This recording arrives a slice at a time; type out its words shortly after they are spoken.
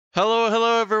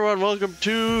Hello everyone, welcome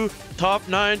to Top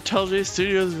 9 TellJe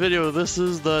Studios video. This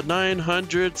is the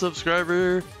 900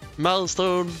 subscriber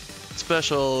milestone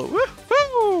special.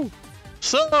 Woohoo!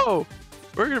 So,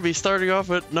 we're going to be starting off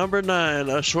with number 9,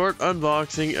 a short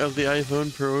unboxing of the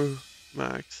iPhone Pro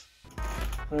Max.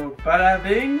 So, bada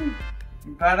bing,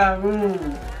 bada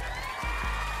boom.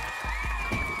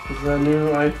 This is a new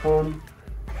iPhone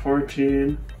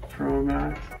 14 Pro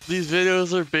Max. These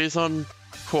videos are based on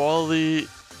quality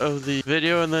of the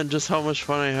video and then just how much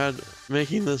fun I had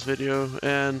making this video,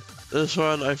 and this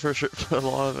one I for sure put a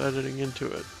lot of editing into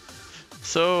it.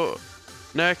 So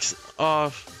next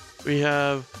off we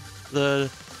have the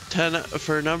 10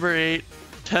 for number 8,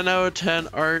 10 out of 10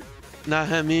 art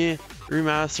Nahami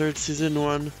remastered season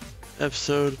 1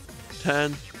 episode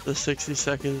 10, the 60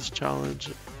 seconds challenge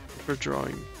for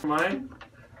drawing. Mine,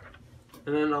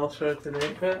 and then I'll show it to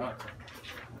Nathan.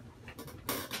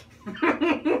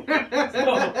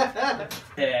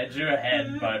 Yeah, I drew a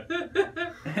head, but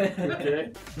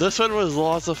okay. This one was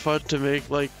lots of fun to make.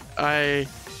 Like, I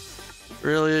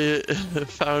really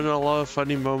found a lot of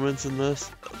funny moments in this.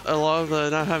 A lot of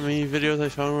the not having many videos I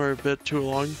found were a bit too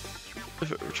long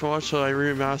to watch, so I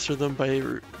remastered them by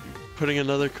putting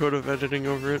another coat of editing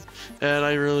over it, and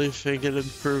I really think it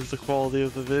improved the quality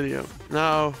of the video.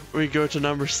 Now we go to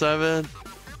number 7,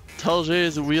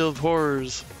 TellJe's Wheel of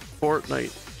Horrors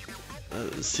Fortnite.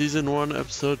 Season 1,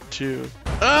 episode 2.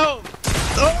 Oh!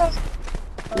 Oh!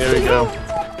 There we go.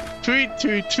 Tweet,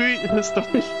 tweet, tweet.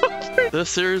 This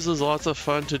series was lots of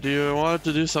fun to do. I wanted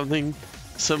to do something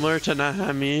similar to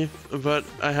Nahami, but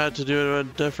I had to do it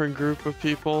with a different group of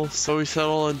people, so we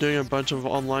settled on doing a bunch of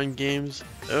online games.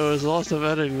 It was lots of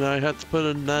editing that I had to put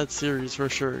in that series for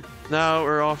sure. Now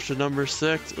we're off to number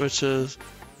 6, which is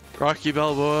Rocky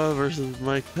Balboa versus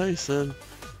Mike Tyson.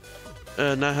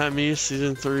 Nahami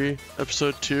season 3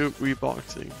 episode 2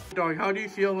 reboxing. Dog, how do you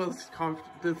feel with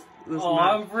this oh,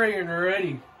 match? I'm freaking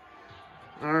ready.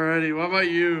 Alrighty, what about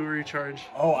you, Recharge?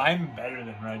 Oh, I'm better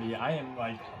than ready. I am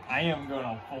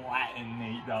gonna flatten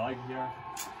Nate dog here.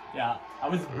 Yeah, I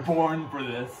was born for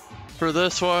this. For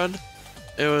this one,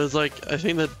 it was like, I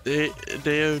think the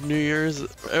day of New Year's.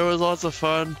 It was lots of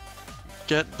fun.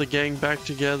 Get the gang back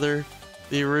together,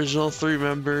 the original 3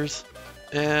 members.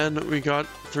 And we got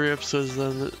 3 episodes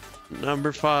then.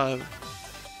 Number 5.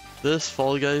 This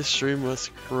Fall Guys stream was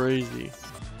crazy.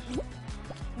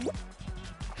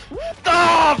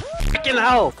 Oh, fucking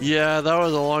hell! Yeah, that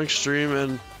was a long stream,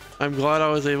 and I'm glad I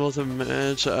was able to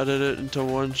manage to edit it into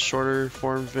one shorter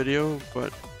form video,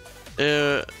 but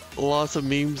lots of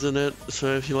memes in it,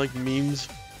 so if you like memes,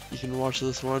 you can watch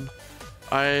this one.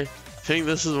 I think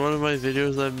this is one of my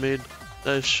videos that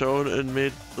I've shown and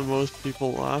made the most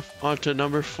people laugh. On to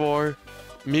number 4,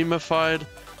 Memified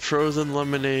Frozen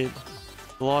Lemonade,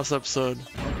 the last episode.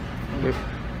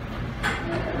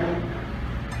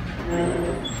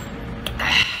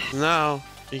 Now,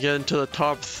 you get into the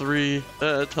top 3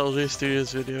 TellJe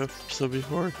Studios video. So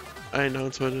before I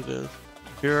announce what it is,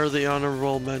 here are the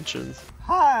honorable mentions.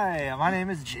 Hi, my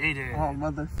name is Jaden. Oh,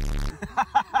 mother.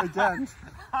 Again.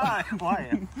 Hi,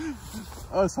 Wyatt.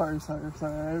 Oh, sorry.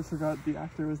 I forgot the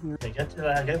actor was near. Get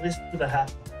this to the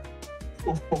half.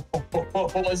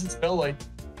 What does it smell like?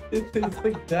 It's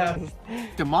like that.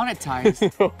 Demonetized.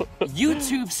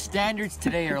 YouTube standards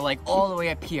today are like all the way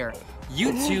up here.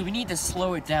 YouTube, you need to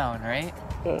slow it down, right?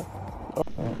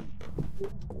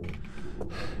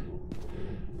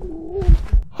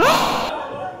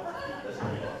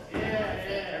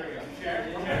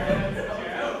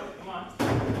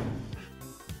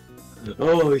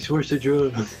 Oh, he's forced to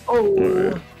drugs.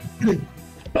 Oh!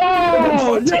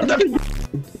 Oh!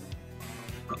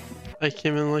 I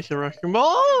came in like a wrecking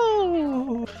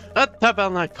ball. That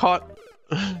bell I caught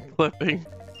clipping.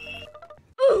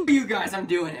 You guys, I'm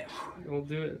doing it. We'll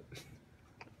do it.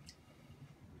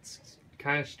 It's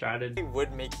kind of strategy. I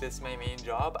would make this my main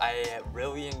job. I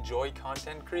really enjoy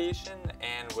content creation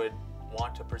and would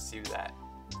want to pursue that.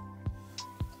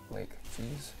 Wait,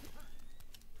 jeez.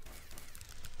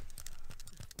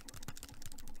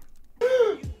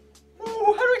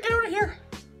 Oh, how do I get out of here?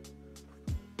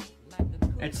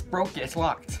 It's broken, it's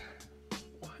locked.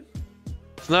 What?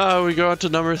 Now we go on to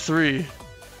number 3.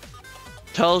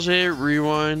 TellJe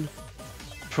Rewind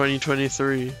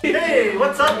 2023. Hey,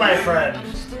 what's up, my friend?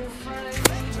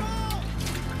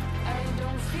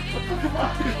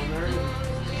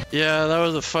 Yeah, that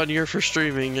was a fun year for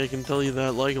streaming, I can tell you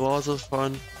that. Like, lots of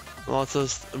fun, lots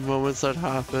of moments that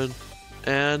happened.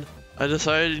 And I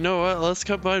decided, you know what, let's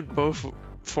combine both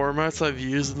formats I've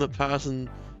used in the past and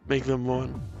make them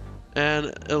one. and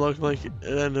it looked like it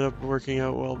ended up working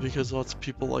out well because lots of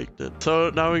people liked it. So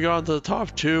now we go on to the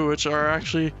top 2, which are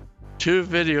actually 2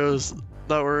 videos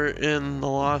that were in the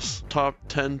last top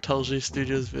 10 TellJe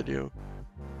Studios video,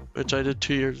 which I did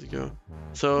 2 years ago.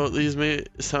 So these may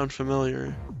sound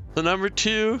familiar. So number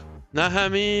 2,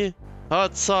 Nahami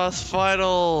Hot Sauce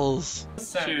Finals.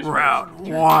 Round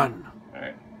 1.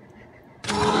 Alright.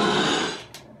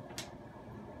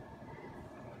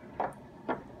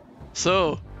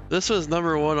 So this was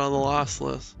number 1 on the last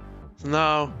list. So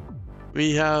now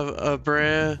we have a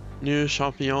brand new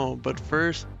champion, but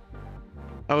first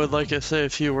I would like to say a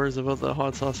few words about the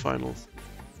Hot Sauce Finals.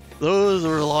 Those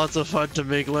were lots of fun to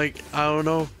make. Like, I don't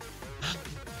know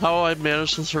how I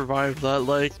managed to survive that.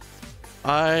 Like,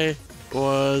 I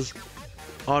was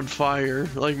on fire.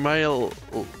 Like, my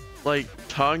like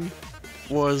tongue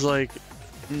was like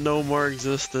no more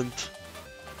existent,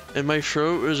 and my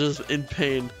throat was just in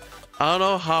pain. I don't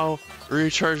know how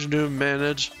Recharge New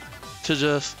managed to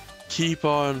just keep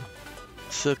on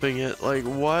sipping it. Like,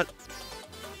 what?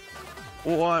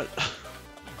 So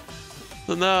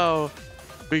now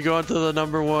we go on to the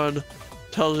number 1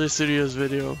 TellJe Studios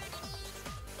video,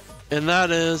 and that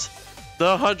is the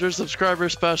 100 subscriber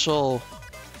special.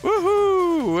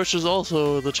 Woohoo! Which is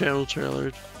also the channel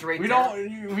trailer. We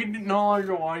no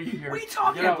longer want you here. What are you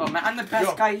talking about, man? I'm the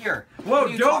best guy here.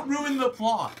 Whoa, don't ruin the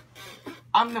plot.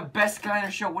 I'm the best guy in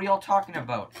the show. What are y'all talking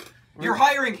about? You're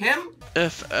hiring him?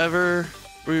 If ever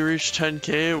we reach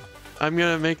 10K, I'm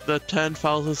gonna make the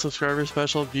 10,000 subscriber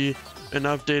special be an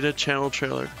updated channel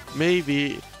trailer.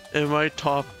 Maybe it might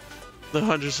top the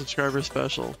 100 subscriber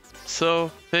special. So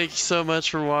thank you so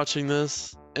much for watching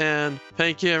this, and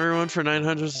thank you everyone for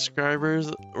 900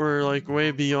 subscribers. We're like way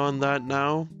beyond that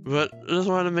now, but I just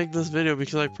wanted to make this video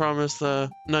because I promised the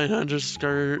 900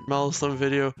 subscriber milestone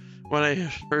video when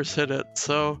I first hit it.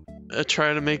 So I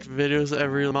try to make videos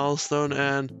every milestone,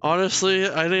 and honestly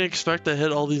I didn't expect to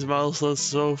hit all these milestones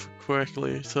so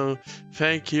quickly. So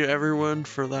thank you everyone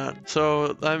for that.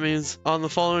 So that means on the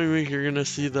following week you're gonna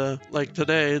see the, like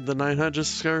today, the 900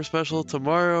 subscriber special,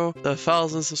 tomorrow the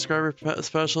 1,000 subscriber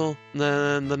special, and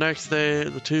then the next day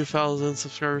the 2,000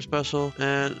 subscriber special,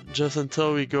 and just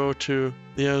until we go to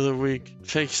the end of the week.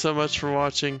 Thank you so much for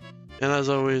watching, and as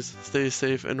always, stay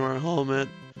safe and wear a helmet.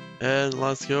 And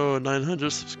let's go,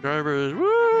 900 subscribers.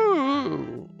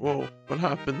 Woo! Whoa, what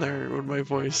happened there with my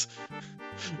voice?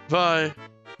 Bye.